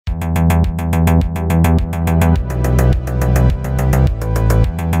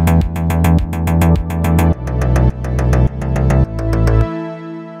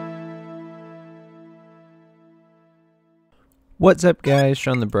What's up guys,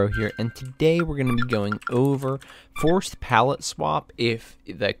 Shawnthebro here, and today we're going to be going over forced palette swap if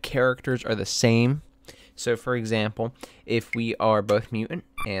the characters are the same. So for example, if we are both mutant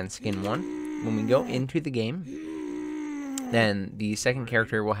and skin 1, when we go into the game, then the second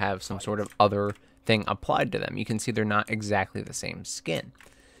character will have some sort of other thing applied to them. You can see they're not exactly the same skin.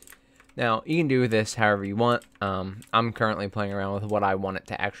 Now, you can do this however you want. I'm currently playing around with what I want it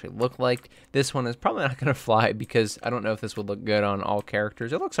to actually look like. This one is probably not going to fly because I don't know if this would look good on all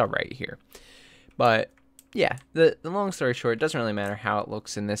characters. It looks alright here. But, yeah, the long story short, it doesn't really matter how it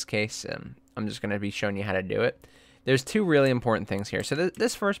looks in this case. I'm just going to be showing you how to do it. There's two really important things here. So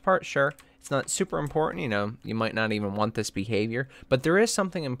this first part, sure, it's not super important. You know, you might not even want this behavior. But there is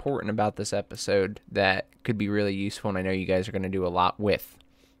something important about this episode that could be really useful, and I know you guys are going to do a lot with.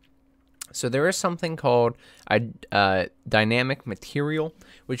 So there is something called a dynamic material,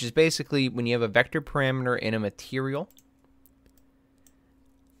 which is basically when you have a vector parameter in a material,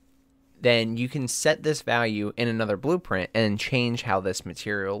 then you can set this value in another blueprint and change how this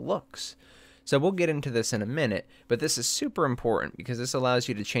material looks. So we'll get into this in a minute, but this is super important because this allows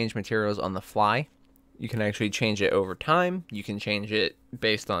you to change materials on the fly. You can actually change it over time. You can change it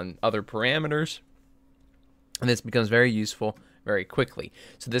based on other parameters. And this becomes very useful very quickly.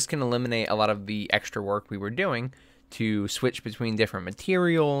 So this can eliminate a lot of the extra work we were doing to switch between different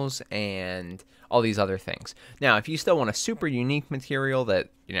materials and all these other things. Now, if you still want a super unique material that,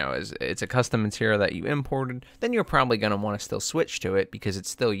 you know, it's a custom material that you imported, then you're probably going to want to still switch to it because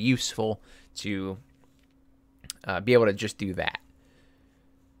it's still useful to be able to just do that.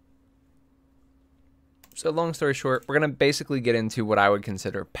 So long story short, we're going to basically get into what I would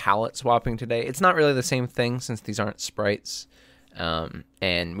consider palette swapping today. It's not really the same thing since these aren't sprites.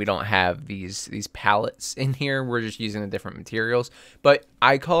 And we don't have these palettes in here. We're just using the different materials. But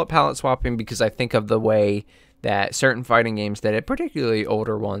I call it palette swapping because I think of the way that certain fighting games did it, particularly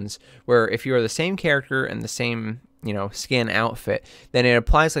older ones, where if you are the same character and the same, you know, skin outfit, then it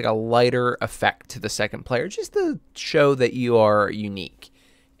applies like a lighter effect to the second player just to show that you are unique.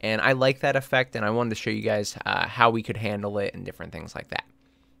 And I like that effect, and I wanted to show you guys how we could handle it and different things like that.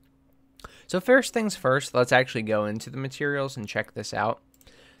 So first things first, let's actually go into the materials and check this out.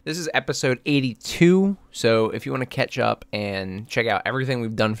 This is episode 82, so if you want to catch up and check out everything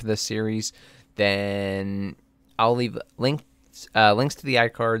we've done for this series, then I'll leave links to the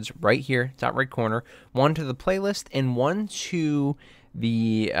iCards right here, top right corner. One to the playlist and one to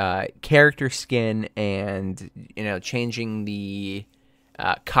the character skin and, you know, changing the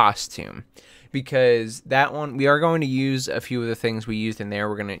costume. Because that one, we are going to use a few of the things we used in there.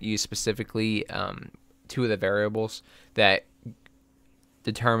 We're going to use specifically two of the variables that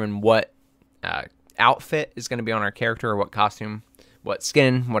determine what outfit is going to be on our character, or what costume, what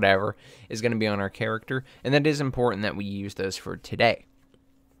skin, whatever, is going to be on our character. And that is important that we use those for today.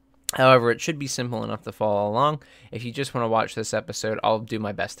 However, it should be simple enough to follow along. If you just want to watch this episode, I'll do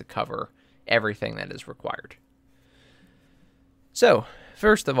my best to cover everything that is required. So,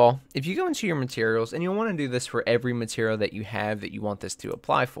 first of all, if you go into your materials, and you'll want to do this for every material that you have that you want this to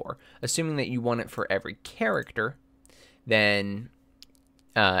apply for, assuming that you want it for every character, then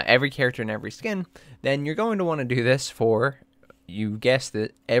every character and every skin, then you're going to want to do this for, you guessed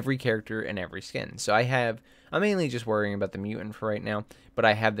it, every character and every skin. So I'm mainly just worrying about the mutant for right now, but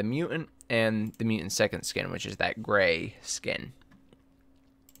I have the mutant and the mutant second skin, which is that gray skin.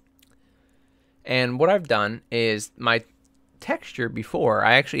 And what I've done is my texture before,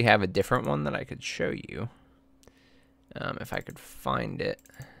 I actually have a different one that I could show you if I could find it.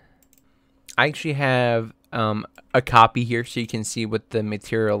 I actually have a copy here so you can see what the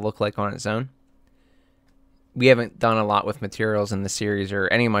material looked like on its own. We haven't done a lot with materials in the series or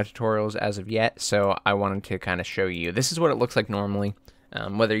any of my tutorials as of yet, so I wanted to kind of show you. This is what it looks like normally.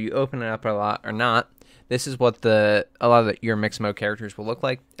 Whether you open it up a lot or not, this is what a lot of your mixed mode characters will look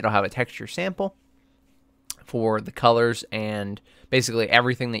like. It'll have a texture sample for the colors and basically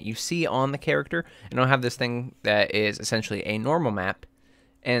everything that you see on the character, and I'll have this thing that is essentially a normal map,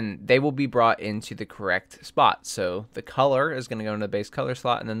 and they will be brought into the correct spot. So the color is going to go into the base color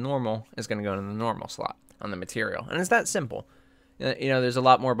slot, and the normal is going to go into the normal slot on the material, and it's that simple. You know, there's a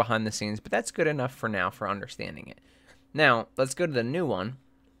lot more behind the scenes, but that's good enough for now for understanding it. Now let's go to the new one.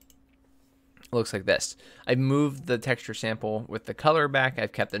 Looks like this. I've moved the texture sample with the color back.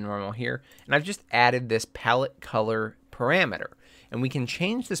 I've kept the normal here, and I've just added this palette color parameter, and we can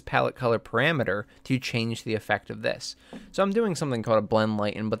change this palette color parameter to change the effect of this. So I'm doing something called a blend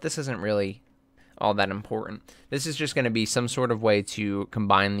lighten, but this isn't really all that important. This is just going to be some sort of way to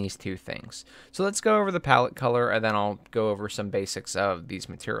combine these two things. So let's go over the palette color, and then I'll go over some basics of these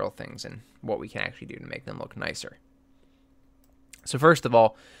material things and what we can actually do to make them look nicer. So first of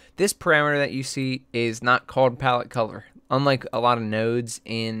all, this parameter that you see is not called palette color. Unlike a lot of nodes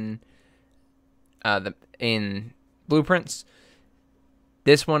in blueprints,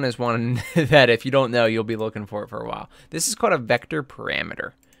 this one is one that if you don't know, you'll be looking for it for a while. This is called a vector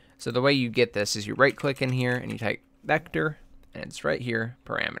parameter. So the way you get this is you right click in here and you type vector, and it's right here,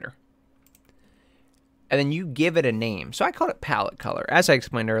 parameter. And then you give it a name. So I called it palette color. As I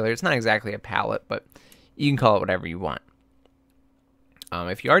explained earlier, it's not exactly a palette, but you can call it whatever you want.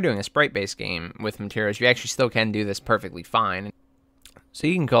 If you are doing a sprite-based game with materials, you actually still can do this perfectly fine. So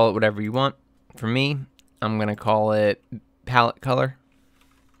you can call it whatever you want. For me, I'm going to call it palette color.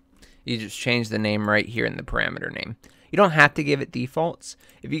 You just change the name right here in the parameter name. You don't have to give it defaults.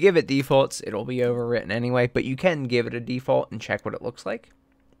 If you give it defaults, it'll be overwritten anyway, but you can give it a default and check what it looks like.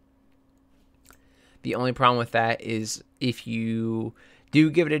 The only problem with that is if you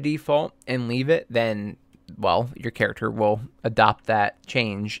do give it a default and leave it, then, well, your character will adopt that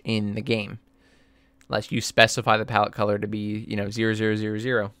change in the game. Unless you specify the palette color to be,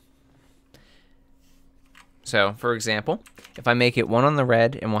 0000. So, for example, if I make it 1 on the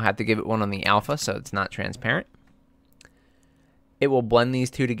red, and we'll have to give it 1 on the alpha, so it's not transparent, it will blend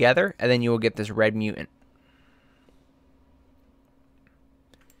these two together, and then you will get this red mutant.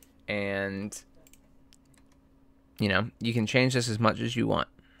 And, you can change this as much as you want.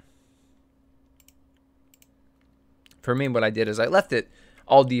 For me, what I did is I left it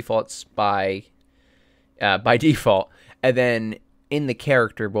all defaults by default, and then in the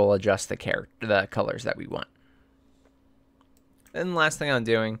character, we'll adjust the colors that we want. And the last thing I'm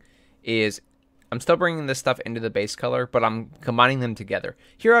doing is I'm still bringing this stuff into the base color, but I'm combining them together.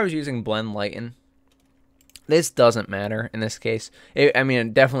 Here I was using blend lighten. This doesn't matter in this case. It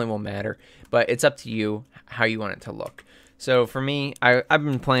definitely will matter, but it's up to you how you want it to look. So for me, I've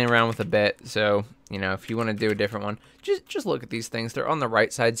been playing around with a bit, so if you want to do a different one, just look at these things. They're on the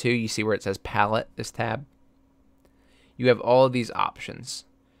right side too. You see where it says palette, this tab. You have all of these options.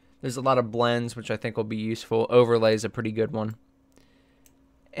 There's a lot of blends, which I think will be useful. Overlay is a pretty good one.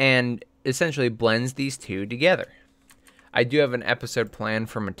 And essentially blends these two together. I do have an episode planned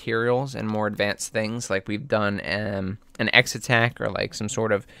for materials and more advanced things, like we've done an X attack or like some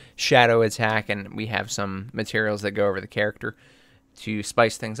sort of shadow attack, and we have some materials that go over the character to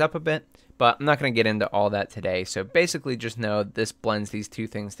spice things up a bit. But I'm not going to get into all that today. So basically just know this blends these two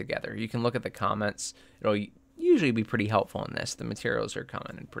things together. You can look at the comments. It'll usually be pretty helpful in this. The materials are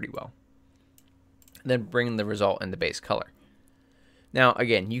commented pretty well. Then bring the result in the base color. Now,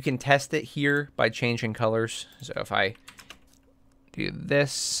 again, you can test it here by changing colors. So if I do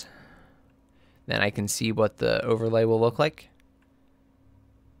this, then I can see what the overlay will look like.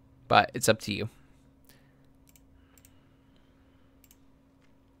 But it's up to you.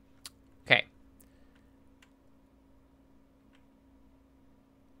 Okay.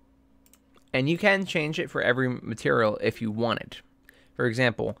 And you can change it for every material if you wanted. For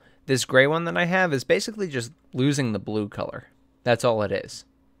example, this gray one that I have is basically just losing the blue color. That's all it is.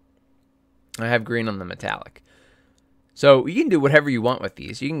 I have green on the metallic. So you can do whatever you want with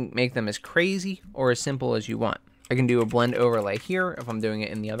these. You can make them as crazy or as simple as you want. I can do a blend overlay here if I'm doing it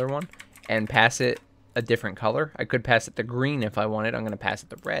in the other one and pass it a different color. I could pass it the green if I wanted. I'm going to pass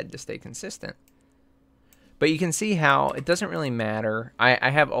it the red to stay consistent. But you can see how it doesn't really matter. I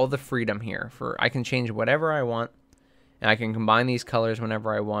have all the freedom here. I can change whatever I want, and I can combine these colors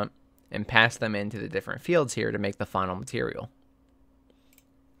whenever I want and pass them into the different fields here to make the final material.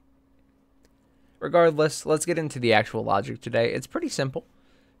 Regardless, let's get into the actual logic today. It's pretty simple,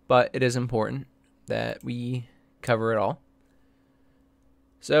 but it is important that we cover it all.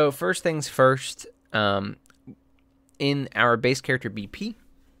 So first things first, in our base character BP,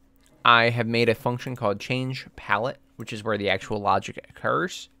 I have made a function called change palette, which is where the actual logic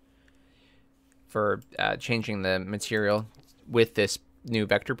occurs for changing the material with this new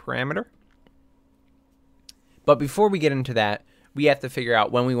vector parameter. But before we get into that, we have to figure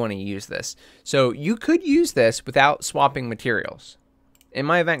out when we want to use this. So you could use this without swapping materials. In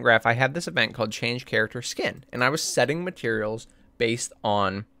my event graph, I have this event called change character skin, and I was setting materials based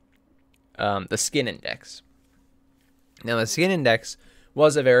on the skin index. Now the skin index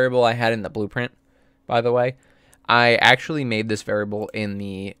was a variable I had in the blueprint, by the way. I actually made this variable in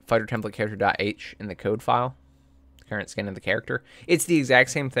the fighter template character.h in the code file, current skin of the character. It's the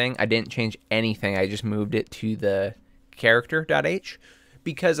exact same thing. I didn't change anything. I just moved it to the character.h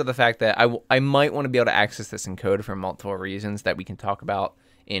because of the fact that I might want to be able to access this in code for multiple reasons that we can talk about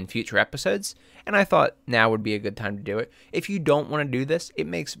in future episodes, and I thought now would be a good time to do it. If you don't want to do this, it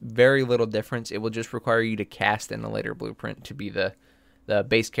makes very little difference. It will just require you to cast in a later blueprint to be the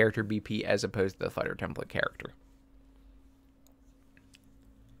base character BP as opposed to the fighter template character.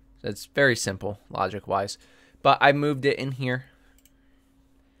 So it's very simple logic-wise. But I moved it in here,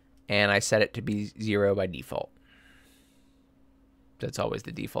 and I set it to be 0 by default. That's always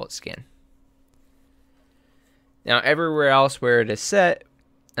the default skin. Now, everywhere else where it is set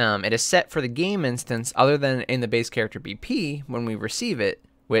for the game instance other than in the base character BP when we receive it,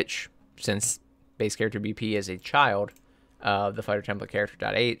 which, since base character BP is a child of the fighter template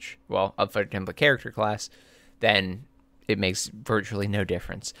character.h, well, of fighter template character class, then it makes virtually no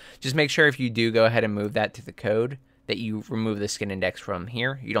difference. Just make sure if you do go ahead and move that to the code that you remove the skin index from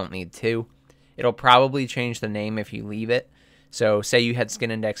here. You don't need to. It'll probably change the name if you leave it. So say you had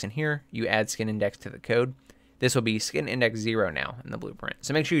skin index in here, you add skin index to the code. This will be skin index 0 now in the blueprint.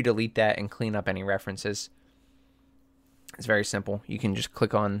 So make sure you delete that and clean up any references. It's very simple. You can just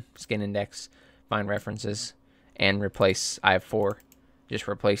click on skin index, find references, and replace, I have 4. Just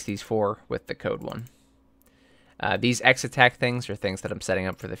replace these 4 with the code one. These X attack things are things that I'm setting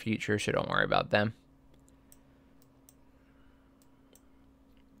up for the future, so don't worry about them.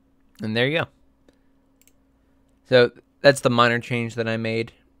 And there you go. So that's the minor change that I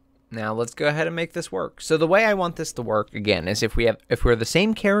made. Now let's go ahead and make this work. So the way I want this to work, again, is if we're the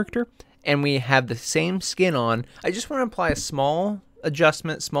same character and we have the same skin on, I just want to apply a small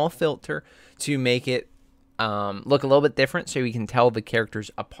adjustment, small filter to make it look a little bit different so we can tell the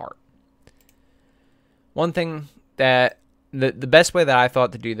characters apart. One thing that the best way that I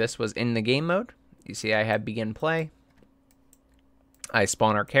thought to do this was in the game mode. You see I have begin play. I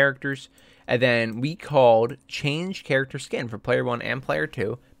spawn our characters, and then we called change character skin for player 1 and player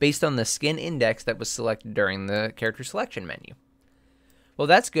 2 based on the skin index that was selected during the character selection menu. Well,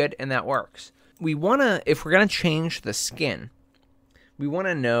 that's good, and that works. We want to, if we're going to change the skin, we want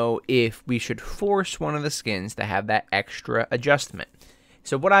to know if we should force one of the skins to have that extra adjustment.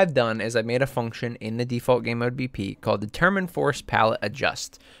 So what I've done is I made a function in the default game mode BP called determine force palette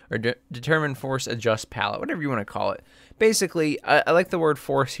adjust, or determine force adjust palette, whatever you want to call it. Basically, I like the word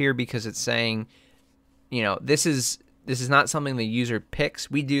force here because it's saying, you know, this is not something the user picks.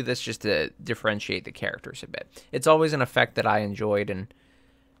 We do this just to differentiate the characters a bit. It's always an effect that I enjoyed, and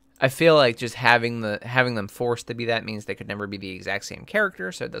I feel like just having them forced to be that means they could never be the exact same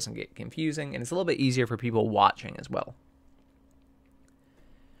character, so it doesn't get confusing, and it's a little bit easier for people watching as well.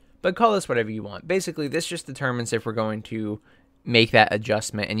 But call this whatever you want. Basically, this just determines if we're going to make that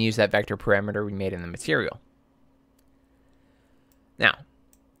adjustment and use that vector parameter we made in the material. Now,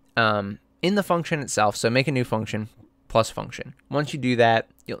 in the function itself, so make a new function plus function. Once you do that,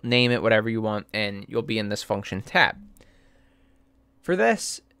 you'll name it whatever you want, and you'll be in this function tab. For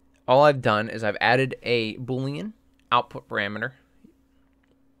this, all I've done is I've added a Boolean output parameter,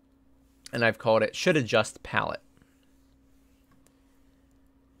 and I've called it should adjust palette.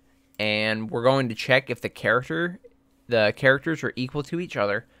 And we're going to check if the characters are equal to each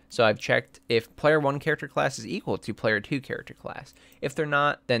other. So I've checked if player 1 character class is equal to player 2 character class. If they're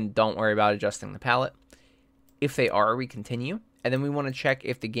not, then don't worry about adjusting the palette. If they are, we continue. And then we want to check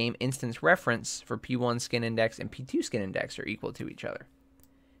if the game instance reference for P1 skin index and P2 skin index are equal to each other.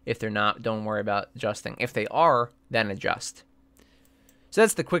 If they're not, don't worry about adjusting. If they are, then adjust. So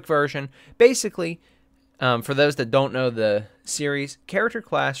that's the quick version. Basically, for those that don't know the series, character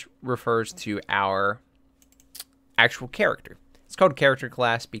class refers to our actual character. It's called character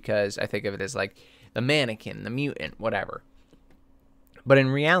class because I think of it as like the mannequin, the mutant, whatever. But in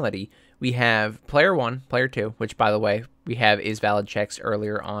reality, we have player 1, player 2, which by the way, we have is valid checks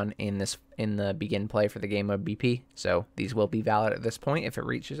earlier on in the begin play for the game mode BP. So these will be valid at this point if it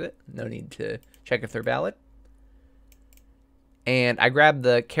reaches it. No need to check if they're valid. And I grabbed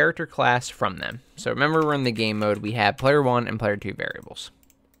the character class from them. So remember, we're in the game mode. We have player 1 and player 2 variables.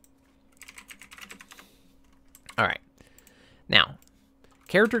 All right. Now,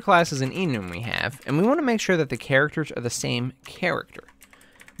 character class is an enum we have, and we want to make sure that the characters are the same character.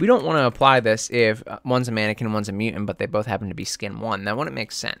 We don't want to apply this if one's a mannequin and one's a mutant, but they both happen to be skin 1. That wouldn't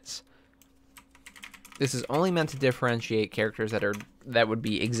make sense. This is only meant to differentiate characters that would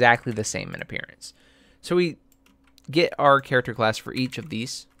be exactly the same in appearance. So we get our character class for each of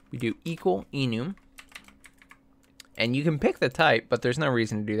these. We do equal enum, and you can pick the type, but there's no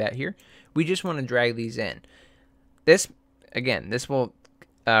reason to do that here. We just want to drag these in. This will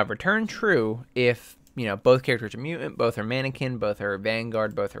return true if, you know, both characters are mutant, both are mannequin, both are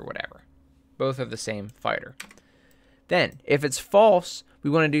vanguard, both are whatever. Both are the same fighter. Then, if it's false, we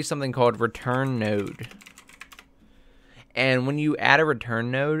want to do something called return node. And when you add a return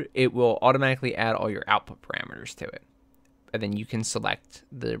node, it will automatically add all your output parameters to it. And then you can select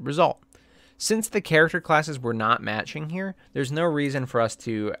the result. Since the character classes were not matching here, there's no reason for us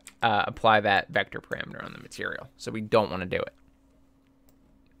to apply that vector parameter on the material. So we don't want to do it.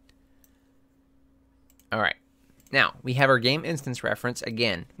 All right. Now, we have our game instance reference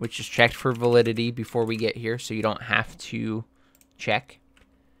again, which is checked for validity before we get here, so you don't have to check.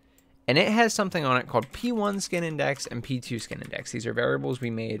 And it has something on it called P1 skin index and P2 skin index. These are variables we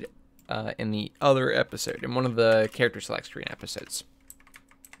made in the other episode, in one of the character select screen episodes,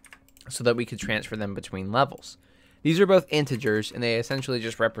 so that we could transfer them between levels. These are both integers, and they essentially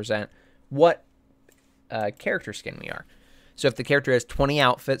just represent what character skin we are. So if the character has 20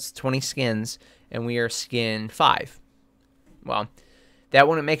 outfits, 20 skins, and we are skin 5, well, that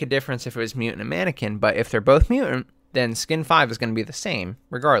wouldn't make a difference if it was mutant and mannequin, but if they're both mutant, then skin 5 is going to be the same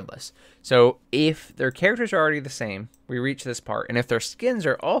regardless. So if their characters are already the same, we reach this part, and if their skins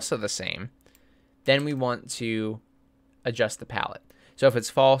are also the same, then we want to adjust the palette. So if it's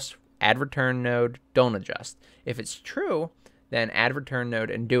false, add return node, don't adjust. If it's true, then add return node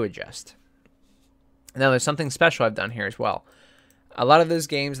and do adjust. Now, there's something special I've done here as well. A lot of those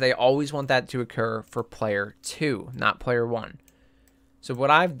games, they always want that to occur for player 2, not player 1. So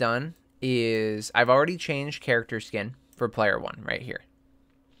what I've done is I've already changed character skin for player 1 right here.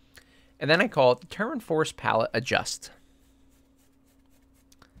 And then I call it determine force palette adjust.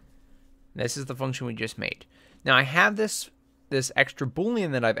 This is the function we just made. Now I have this extra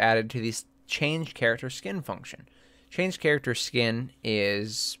boolean that I've added to this change character skin function. Change character skin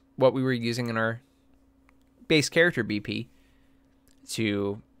is what we were using in our base character BP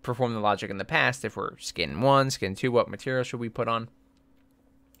to perform the logic in the past. If we're skin 1, skin 2, what material should we put on?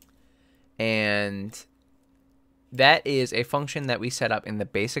 And that is a function that we set up in the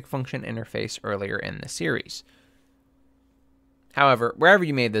basic function interface earlier in the series. However, wherever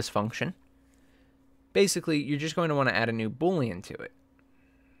you made this function, basically you're just going to want to add a new boolean to it.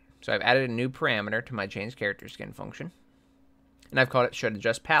 So I've added a new parameter to my change character skin function, and I've called it should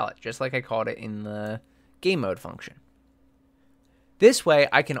adjust palette, just like I called it in the game mode function. This way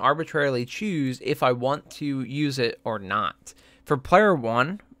I can arbitrarily choose if I want to use it or not. For player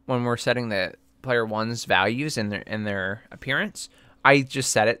 1, when we're setting the player 1's values in their appearance, I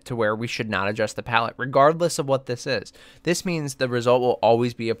just set it to where we should not adjust the palette, regardless of what this is. This means the result will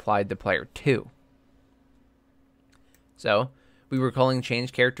always be applied to player 2. So we were calling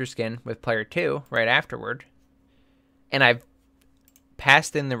change character skin with player 2 right afterward, and I've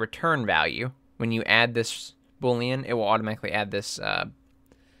passed in the return value. When you add this boolean, it will automatically add this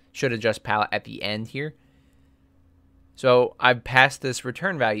should adjust palette at the end here. So I've passed this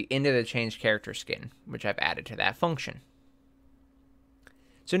return value into the change character skin, which I've added to that function.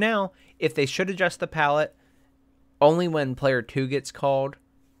 So now, if they should adjust the palette, only when player 2 gets called,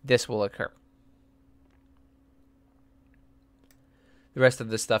 this will occur. The rest of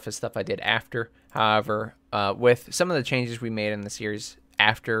this stuff is stuff I did after. However, with some of the changes we made in the series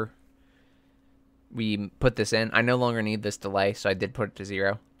after we put this in, I no longer need this delay, so I did put it to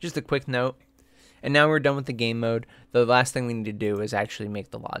 0. Just a quick note. And now we're done with the game mode. The last thing we need to do is actually make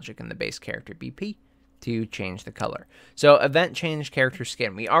the logic in the base character BP to change the color. So event change character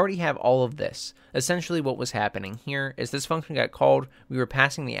skin. We already have all of this. Essentially what was happening here is this function got called. We were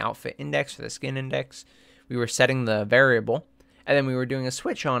passing the outfit index for the skin index. We were setting the variable. And then we were doing a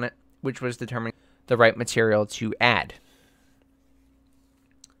switch on it, which was determining the right material to add.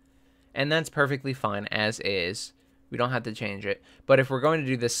 And that's perfectly fine as is. We don't have to change it. But if we're going to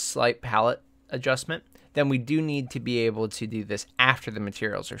do this slight palette adjustment, then we do need to be able to do this after the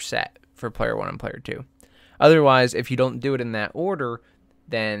materials are set for player 1 and player 2. Otherwise, if you don't do it in that order,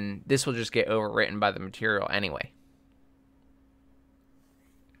 then this will just get overwritten by the material anyway.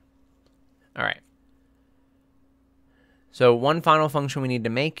 All right. So one final function we need to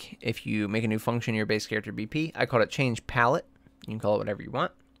make, if you make a new function in your base character BP, I called it change palette. You can call it whatever you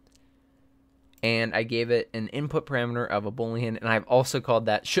want. And I gave it an input parameter of a boolean, and I've also called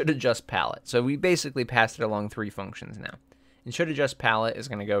that should adjust palette. So we basically passed it along 3 functions now. And should adjust palette is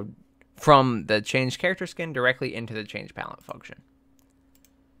going to go from the change character skin directly into the change palette function.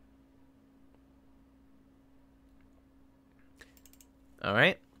 All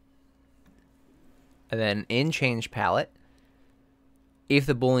right. And then in change palette, if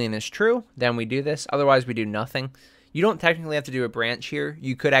the boolean is true, then we do this. Otherwise, we do nothing. You don't technically have to do a branch here.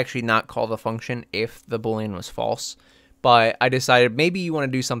 You could actually not call the function if the boolean was false. But I decided maybe you want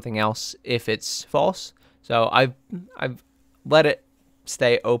to do something else if it's false. So I've let it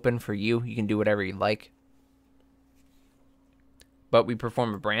stay open for you. You can do whatever you like. But we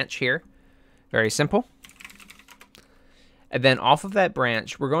perform a branch here. Very simple. And then off of that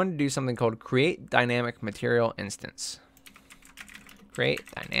branch, we're going to do something called create dynamic material instance. Create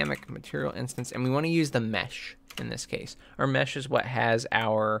dynamic material instance. And we want to use the mesh in this case. Our mesh is what has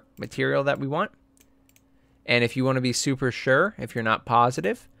our material that we want. And if you want to be super sure, if you're not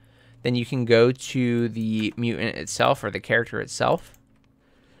positive, then you can go to the mutant itself or the character itself.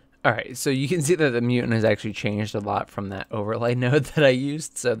 All right, so you can see that the mutant has actually changed a lot from that overlay node that I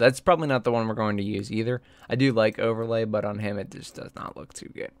used. So that's probably not the one we're going to use either. I do like overlay, but on him it just does not look too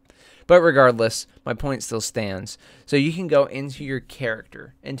good. But regardless, my point still stands. So you can go into your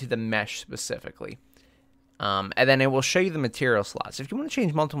character, into the mesh specifically. And then it will show you the material slots. If you want to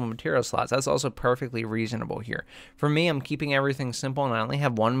change multiple material slots, that's also perfectly reasonable here. For me, I'm keeping everything simple, and I only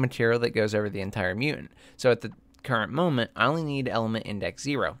have one material that goes over the entire mutant. So at the current moment, I only need element index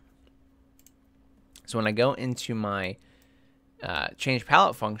 0. So when I go into my change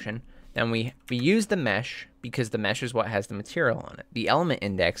palette function, then we use the mesh because the mesh is what has the material on it. The element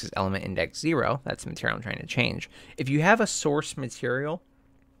index is element index 0. That's the material I'm trying to change. If you have a source material,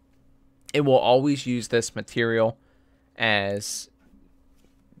 it will always use this material as,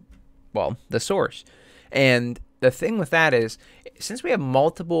 well, the source. And the thing with that is, since we have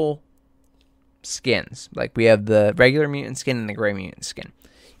multiple skins, like we have the regular mutant skin and the gray mutant skin,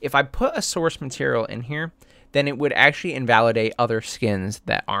 if I put a source material in here, then it would actually invalidate other skins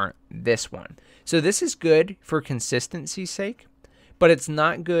that aren't this one. So this is good for consistency's sake, but it's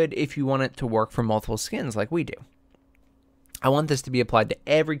not good if you want it to work for multiple skins like we do. I want this to be applied to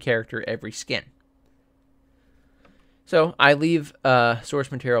every character, every skin. So I leave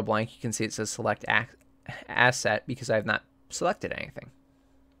source material blank. You can see it says select asset because I have not selected anything.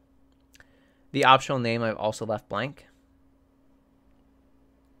 The optional name I've also left blank.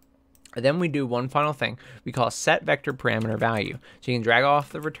 And then we do one final thing. We call set vector parameter value. So you can drag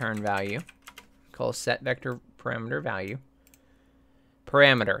off the return value. Call set vector parameter value.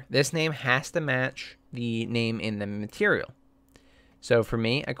 Parameter. This name has to match the name in the material. So for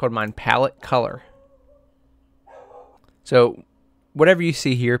me, I called mine palette color. So whatever you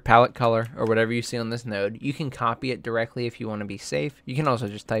see here, palette color, or whatever you see on this node, you can copy it directly if you want to be safe. You can also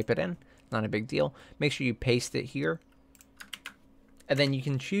just type it in. Not a big deal. Make sure you paste it here. And then you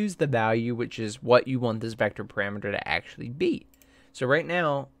can choose the value, which is what you want this vector parameter to actually be. So right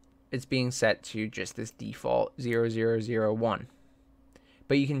now, it's being set to just this default 0001.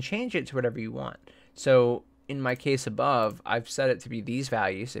 But you can change it to whatever you want. So in my case above, I've set it to be these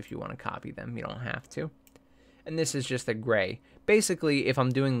values. If you want to copy them, you don't have to. And this is just a gray. Basically, if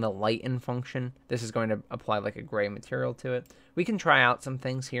I'm doing the Lighten function, this is going to apply like a gray material to it. We can try out some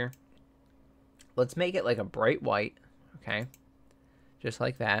things here. Let's make it like a bright white, okay? Just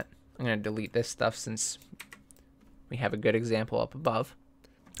like that. I'm going to delete this stuff since we have a good example up above.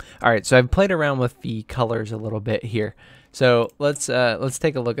 All right, so I've played around with the colors a little bit here. So let's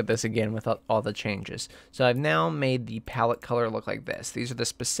take a look at this again with all the changes. So I've now made the palette color look like this. These are the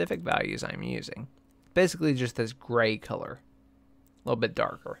specific values I'm using. Basically just this gray color, a little bit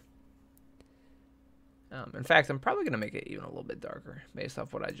darker. In fact, I'm probably going to make it even a little bit darker based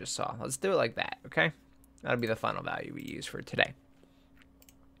off what I just saw. Let's do it like that, okay? That'll be the final value we use for today.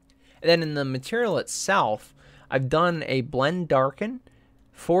 And then in the material itself, I've done a blend darken,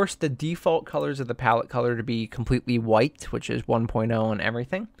 forced the default colors of the palette color to be completely white, which is 1.0 and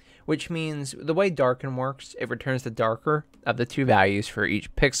everything, which means the way darken works, it returns the darker of the two values for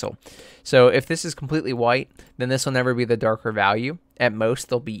each pixel. So if this is completely white, then this will never be the darker value. At most,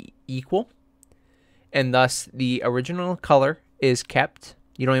 they'll be equal. And thus, the original color is kept.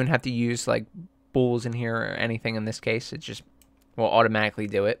 You don't even have to use like bools in here or anything in this case. It just will automatically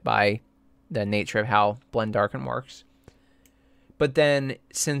do it by the nature of how blend darken works. But then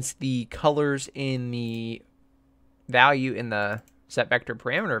since the colors in the value in the set vector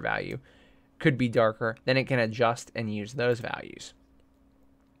parameter value could be darker, then it can adjust and use those values.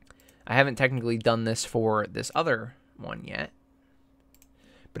 I haven't technically done this for this other one yet.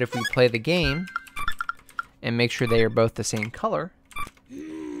 But if we play the game and make sure they are both the same color,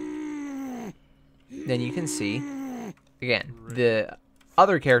 then you can see, again, the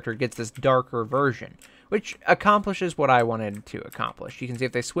other character gets this darker version, which accomplishes what I wanted to accomplish. You can see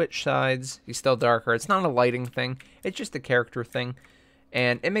if they switch sides, he's still darker. It's not a lighting thing. It's just a character thing,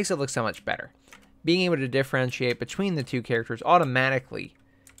 and it makes it look so much better. Being able to differentiate between the two characters automatically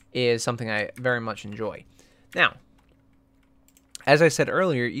is something I very much enjoy. Now, as I said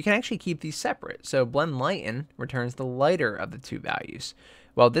earlier, you can actually keep these separate. So blend lighten returns the lighter of the two values.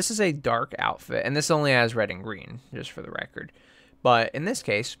 Well, this is a dark outfit, and this only has red and green, just for the record. But in this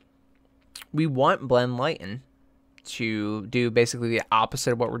case, we want blend lighten to do basically the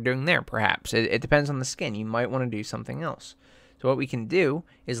opposite of what we're doing there, perhaps. It depends on the skin. You might want to do something else. So what we can do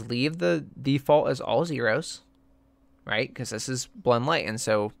is leave the default as all zeros, right? Because this is blend lighten.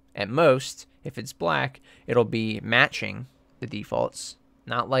 So at most, if it's black, it'll be matching the defaults,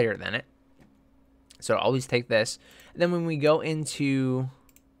 not lighter than it. So always take this. And then when we go into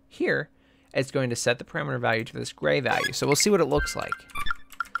Here, it's going to set the parameter value to this gray value. So we'll see what it looks like.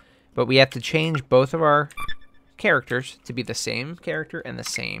 But we have to change both of our characters to be the same character and the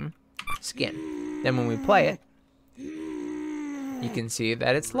same skin. Then when we play it, you can see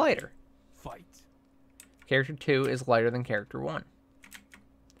that it's lighter. Fight. Character 2 is lighter than character 1.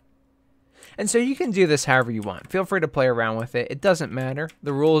 And so you can do this however you want. Feel free to play around with it. It doesn't matter.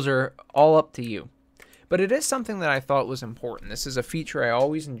 The rules are all up to you. But it is something that I thought was important. This is a feature I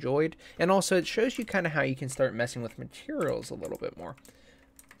always enjoyed. And also it shows you kind of how you can start messing with materials a little bit more.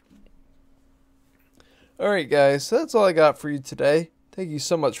 Alright guys, so that's all I got for you today. Thank you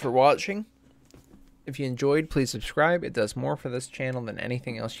so much for watching. If you enjoyed, please subscribe. It does more for this channel than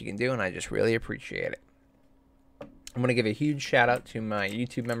anything else you can do, and I just really appreciate it. I'm going to give a huge shout out to my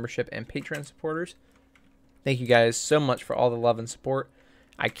YouTube membership and Patreon supporters. Thank you guys so much for all the love and support.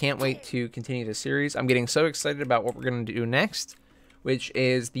 I can't wait to continue the series. I'm getting so excited about what we're going to do next, which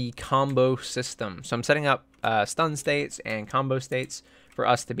is the combo system. So I'm setting up stun states and combo states for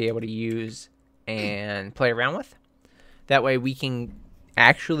us to be able to use and play around with. That way we can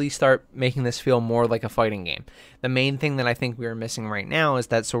actually start making this feel more like a fighting game. The main thing that I think we are missing right now is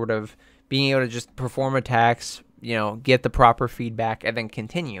that sort of being able to just perform attacks, you know, get the proper feedback, and then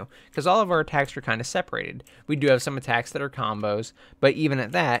continue. Because all of our attacks are kind of separated. We do have some attacks that are combos, but even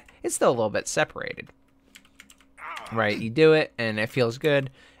at that, it's still a little bit separated. Right? You do it, and it feels good,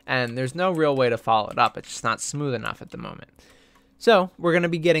 and there's no real way to follow it up. It's just not smooth enough at the moment. So, we're going to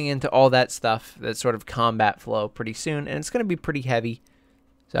be getting into all that stuff, that sort of combat flow pretty soon, and it's going to be pretty heavy.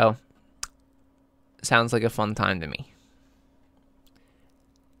 So, sounds like a fun time to me.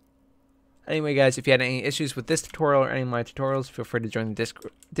 Anyway, guys, if you had any issues with this tutorial or any of my tutorials, feel free to join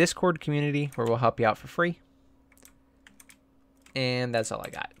the Discord community where we'll help you out for free. And that's all I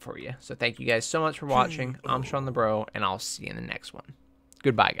got for you. So thank you guys so much for watching. I'm Shawnthebro, and I'll see you in the next one.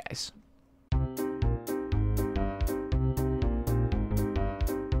 Goodbye, guys.